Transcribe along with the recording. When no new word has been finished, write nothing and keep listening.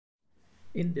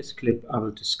In this clip, I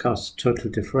will discuss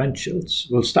total differentials.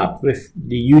 We'll start with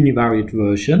the univariate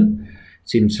version. It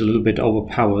seems a little bit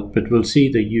overpowered, but we'll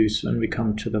see the use when we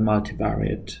come to the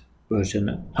multivariate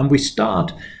version. And we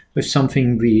start with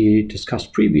something we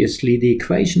discussed previously, the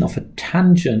equation of a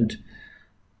tangent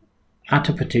at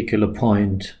a particular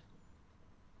point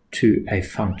to a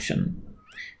function.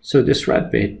 So this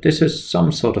red bit, this is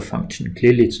some sort of function.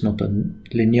 Clearly it's not a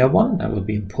linear one. That will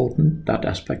be important, that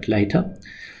aspect later.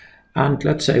 And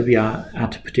let's say we are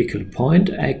at a particular point,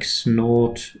 x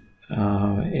naught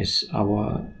is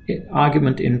our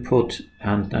argument input,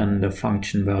 and then the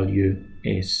function value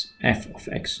is f of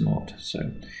x naught.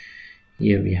 So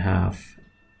here we have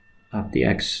at the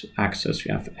x-axis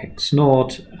we have x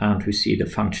naught, and we see the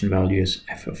function value is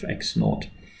f of x naught.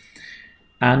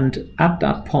 And at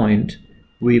that point,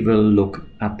 we will look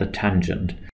at the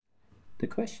tangent. The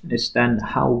question is then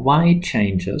how y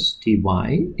changes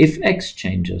dy if x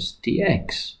changes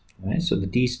dx. Right? So the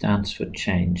d stands for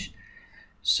change.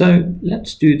 So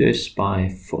let's do this by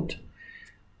foot.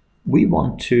 We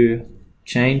want to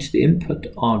change the input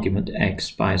argument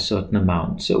x by a certain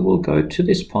amount. So we'll go to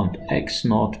this point, x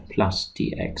naught plus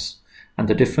dx. And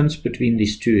the difference between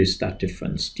these two is that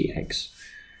difference, dx.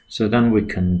 So then we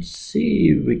can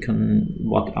see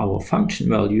what our function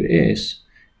value is,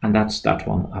 and that's that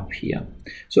one up here.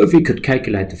 So if we could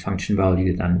calculate the function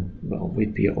value, then, well,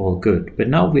 we'd be all good. But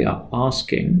now we are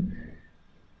asking,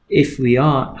 if we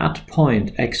are at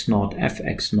point x naught,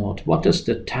 fx naught, what does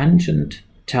the tangent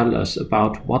tell us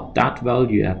about what that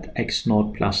value at x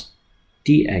naught plus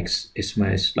dx is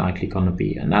most likely going to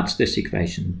be? And that's this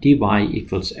equation, dy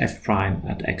equals f prime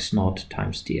at x naught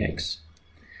times dx.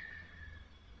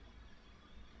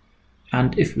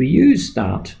 And if we use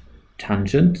that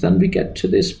tangent, then we get to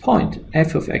this point,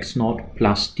 f of x naught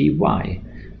plus dy.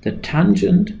 The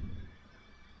tangent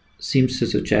seems to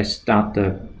suggest that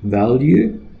the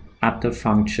value at the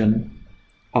function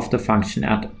of the function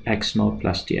at x naught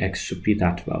plus dx should be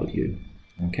that value.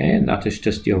 Okay, and that is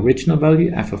just the original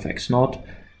value, f of x naught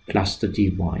plus the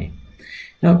dy.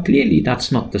 Now clearly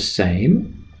that's not the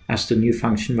same as the new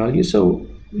function value, so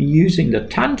using the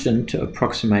tangent to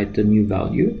approximate the new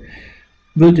value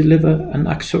will deliver an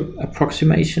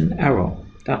approximation error,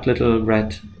 that little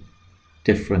red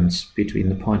difference between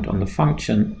the point on the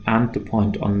function and the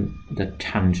point on the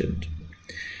tangent.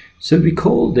 So we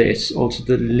call this also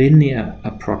the linear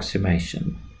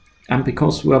approximation. And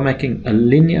because we're making a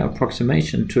linear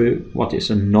approximation to what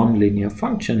is a nonlinear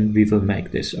function, we will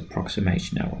make this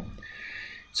approximation error.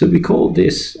 So we call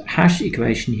this hash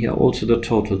equation here also the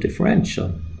total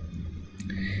differential.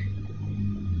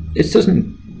 It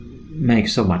doesn't make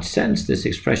so much sense, this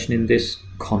expression, in this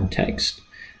context,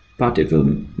 but it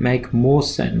will make more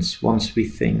sense once we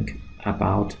think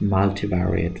about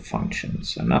multivariate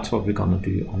functions, and that's what we're going to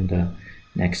do on the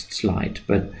next slide.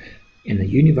 But in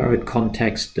the univariate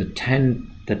context, the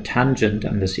tangent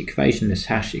and this equation, this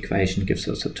hash equation, gives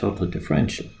us a total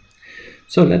differential.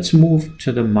 So let's move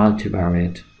to the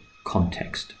multivariate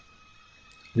context.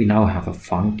 We now have a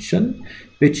function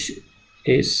which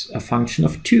is a function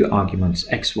of two arguments,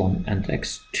 x1 and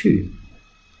x2.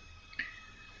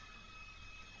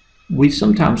 We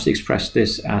sometimes express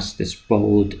this as this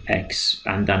bold x,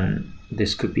 and then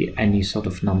this could be any sort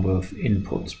of number of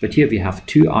inputs. But here we have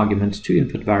two arguments, two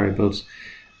input variables,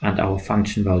 and our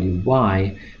function value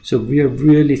y. So we are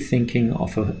really thinking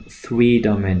of a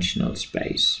three-dimensional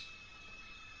space.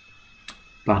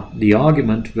 But the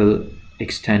argument will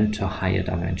extend to higher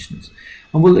dimensions.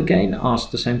 And we'll again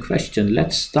ask the same question.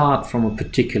 Let's start from a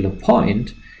particular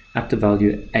point at the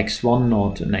value x1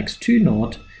 naught and x2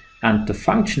 naught and the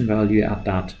function value at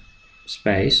that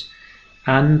space.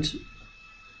 And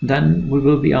then we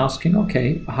will be asking,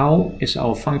 okay, how is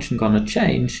our function going to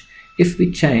change if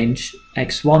we change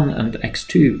x1 and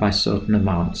x2 by certain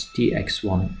amounts,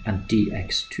 dx1 and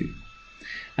dx2?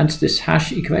 And this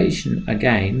hash equation,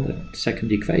 again, the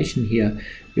second equation here,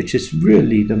 which is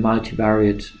really the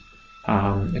multivariate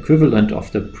equivalent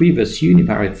of the previous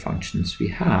univariate functions we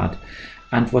had.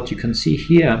 And what you can see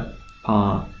here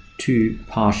are two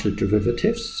partial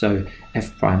derivatives. So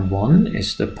f prime 1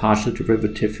 is the partial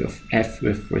derivative of f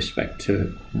with respect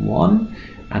to 1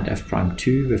 and f prime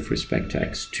 2 with respect to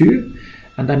x2.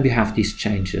 And then we have these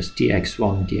changes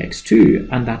dx1, dx2,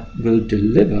 and that will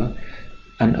deliver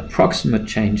an approximate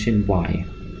change in y.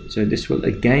 So this will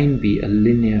again be a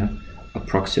linear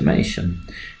approximation.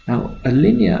 Now, a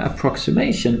linear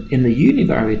approximation in the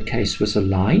univariate case was a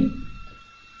line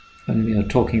when we are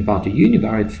talking about a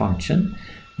univariate function.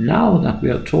 Now that we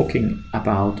are talking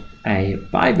about a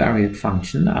bivariate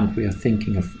function and we are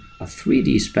thinking of a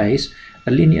 3D space,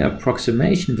 a linear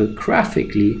approximation will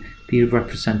graphically be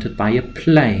represented by a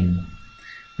plane.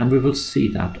 And we will see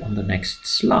that on the next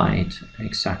slide,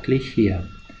 exactly here.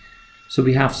 So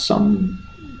we have some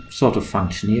sort of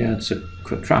function here. It's a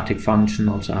quadratic function,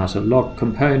 also has a log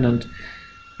component,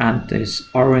 and this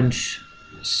orange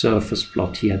surface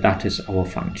plot here, that is our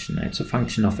function. It's a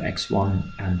function of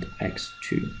x1 and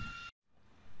x2.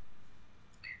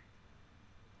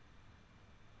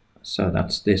 So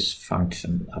that's this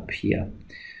function up here.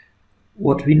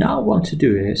 What we now want to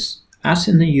do is, as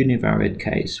in the univariate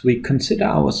case, we consider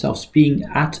ourselves being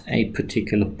at a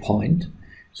particular point.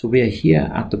 So we are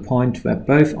here at the point where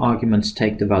both arguments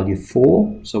take the value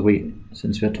 4. So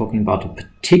since we're talking about a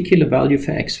particular value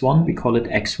for x1, we call it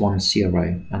x1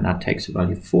 0, and that takes a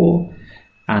value 4.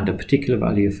 And a particular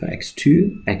value for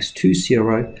x2, x2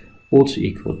 0, also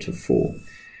equal to 4.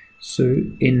 So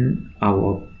in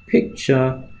our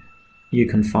picture, you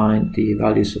can find the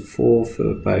values of 4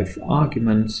 for both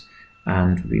arguments,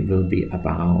 and we will be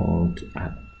about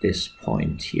at this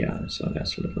point here. So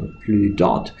there's a little blue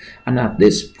dot, and at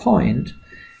this point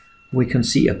we can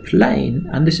see a plane,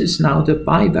 and this is now the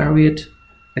bivariate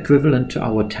equivalent to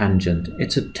our tangent.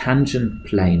 It's a tangent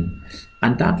plane,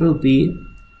 and that will be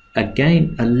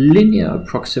again a linear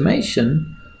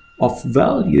approximation of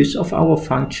values of our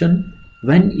function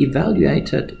when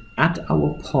evaluated at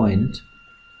our point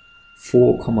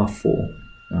 4, 4.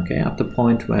 Okay, at the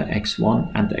point where x1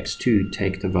 and x2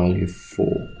 take the value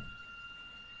 4.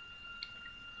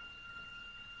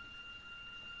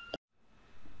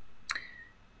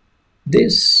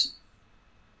 This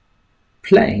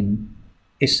plane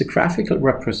is the graphical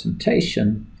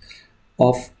representation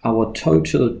of our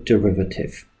total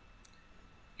derivative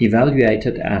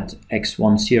evaluated at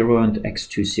x1 0 and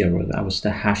x2 0. That was the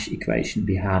hash equation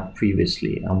we had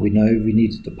previously, and we know we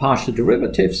needed the partial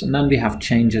derivatives, and then we have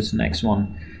changes in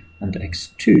x1 and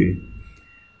x2.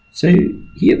 So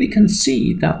here we can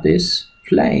see that this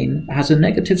plane has a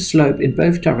negative slope in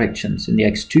both directions. In the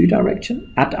x2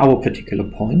 direction at our particular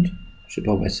point, I should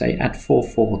always say at 4,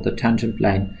 4, the tangent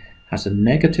plane has a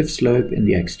negative slope in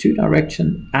the x2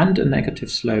 direction and a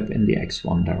negative slope in the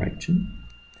x1 direction.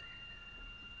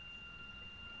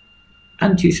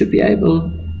 And you should be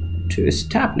able to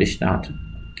establish that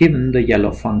given the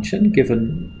yellow function,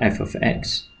 given f of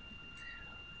x.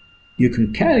 You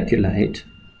can calculate,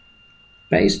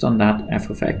 based on that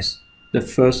f of x, the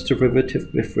first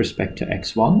derivative with respect to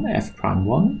x1, f prime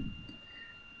 1,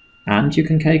 and you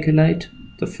can calculate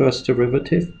the first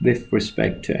derivative with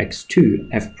respect to x2,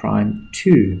 f prime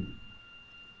 2.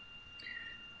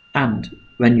 And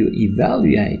when you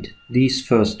evaluate these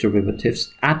first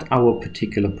derivatives at our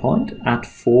particular point, at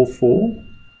 4, 4,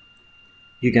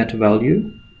 you get a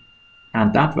value,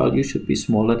 and that value should be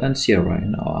smaller than 0,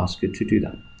 and I'll ask you to do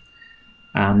that.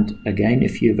 And again,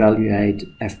 if you evaluate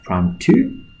f prime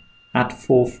 2 at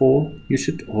 4, 4, you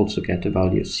should also get a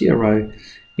value of 0,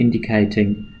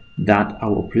 indicating that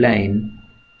our plane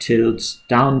tilts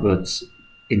downwards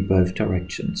in both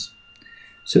directions.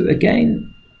 So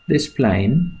again, this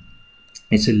plane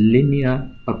is a linear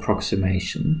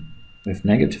approximation with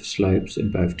negative slopes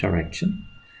in both directions,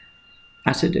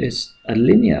 as it is a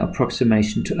linear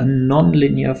approximation to a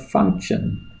nonlinear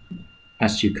function,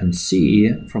 as you can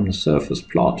see from the surface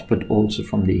plot, but also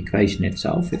from the equation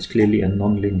itself. It's clearly a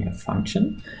nonlinear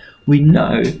function. We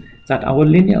know that our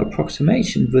linear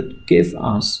approximation would give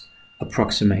us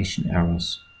approximation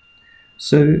errors.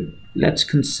 So let's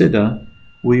consider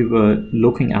we were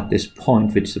looking at this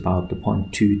point, which is about the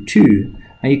point 2, 2,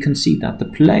 and you can see that the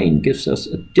plane gives us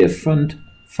a different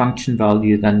function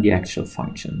value than the actual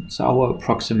function. So our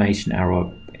approximation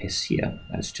error is here,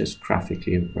 as just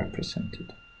graphically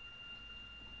represented.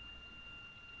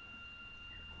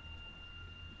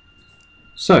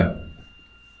 So,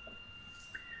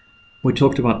 we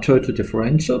talked about total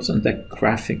differentials and their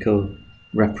graphical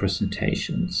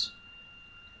representations.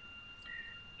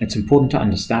 It's important to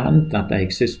understand that they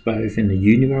exist both in the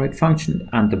univariate function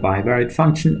and the bivariate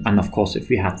function. And of course, if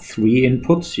we had 3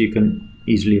 inputs, you can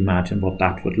easily imagine what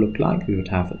that would look like. We would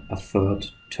have a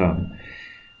third term.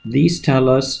 These tell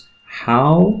us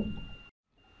how,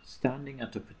 standing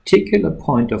at a particular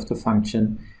point of the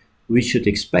function, we should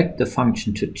expect the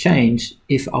function to change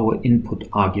if our input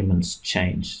arguments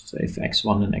change. So if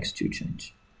x1 and x2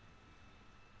 change.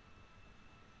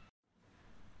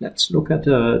 Let's look at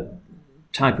a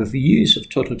type of use of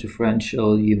total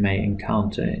differential you may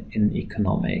encounter in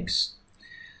economics.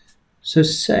 So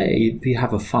say we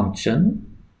have a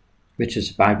function, which is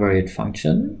a bivariate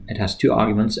function. It has 2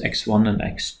 arguments, x1 and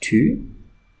x2.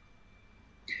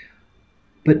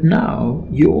 But now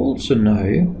you also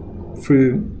know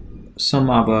through some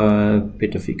other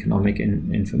bit of economic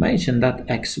information, that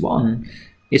x1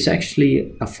 is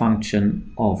actually a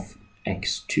function of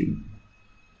x2.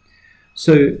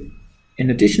 So in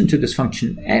addition to this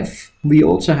function f, we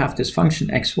also have this function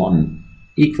x1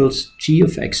 equals g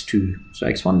of x2. So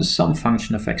x1 is some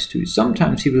function of x2.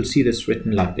 Sometimes you will see this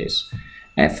written like this: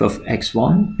 f of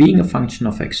x1 being a function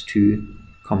of x2,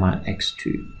 comma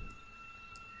x2.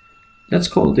 Let's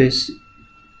call this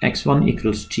x1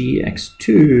 equals g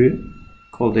x2,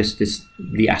 call this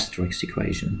the asterisk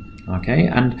equation. Okay,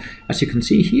 and as you can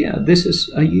see here, this is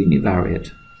a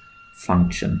univariate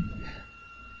function.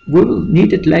 We will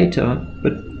need it later,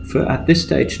 but for at this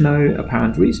stage no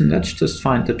apparent reason, let's just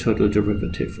find the total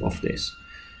derivative of this.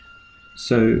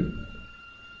 So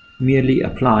merely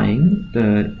applying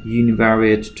the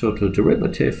univariate total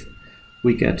derivative,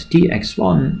 we get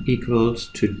dx1 equals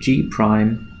to g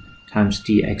prime times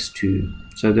dx2.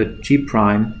 So the g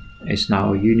prime is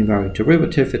now a univariate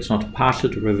derivative. It's not a partial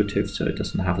derivative, so it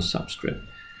doesn't have a subscript.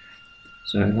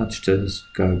 So let's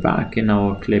just go back in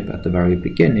our clip at the very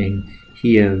beginning.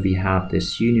 Here we had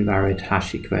this univariate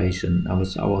hash equation. That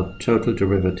was our total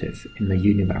derivative in the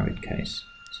univariate case.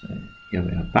 So here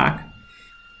we are back.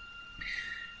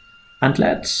 And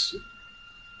let's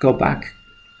go back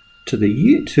to the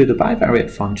bivariate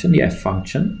function, the f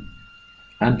function,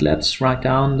 and let's write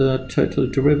down the total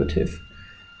derivative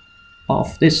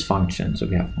of this function. So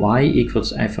we have y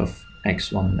equals f of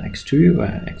x1 and x2,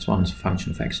 where x1 is a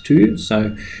function of x2.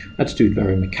 So let's do it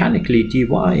very mechanically.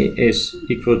 dy is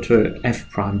equal to f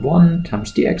prime 1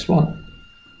 times dx1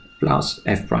 plus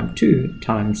f prime 2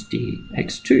 times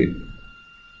dx2.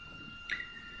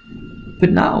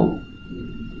 But now,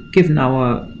 given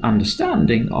our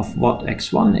understanding of what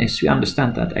x1 is, we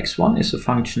understand that x1 is a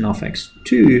function of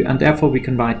x2, and therefore we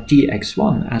can write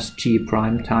dx1 as g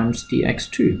prime times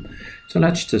dx2. So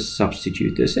let's just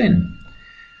substitute this in.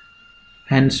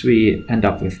 Hence we end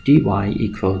up with dy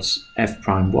equals f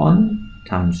prime 1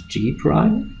 times g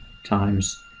prime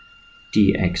times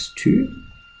dx2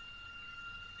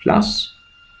 plus,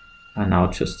 and now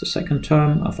just the second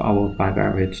term of our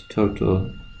bivariate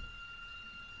total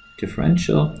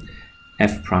differential,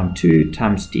 f prime 2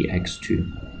 times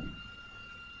dx2.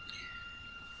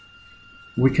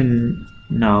 We can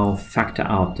now factor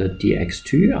out the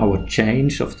dx2, our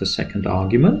change of the second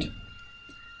argument.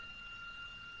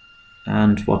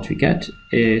 And what we get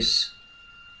is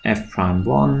f prime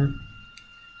 1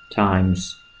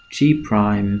 times g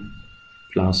prime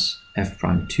plus f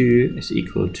prime 2 is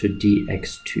equal to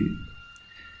dx2.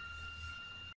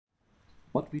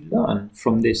 What we learn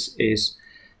from this is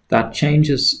that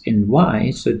changes in y,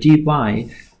 so dy,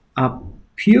 are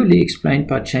purely explained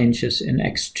by changes in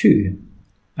x2.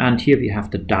 And here we have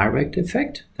the direct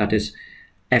effect, that is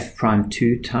f prime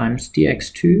 2 times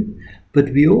dx2,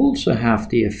 but we also have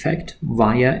the effect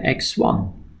via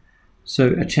x1.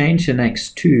 So a change in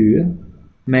x2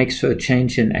 makes for a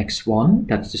change in x1,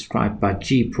 that's described by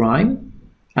g prime,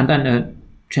 and then a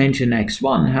change in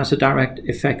x1 has a direct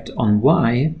effect on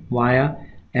y via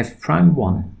f prime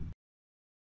 1.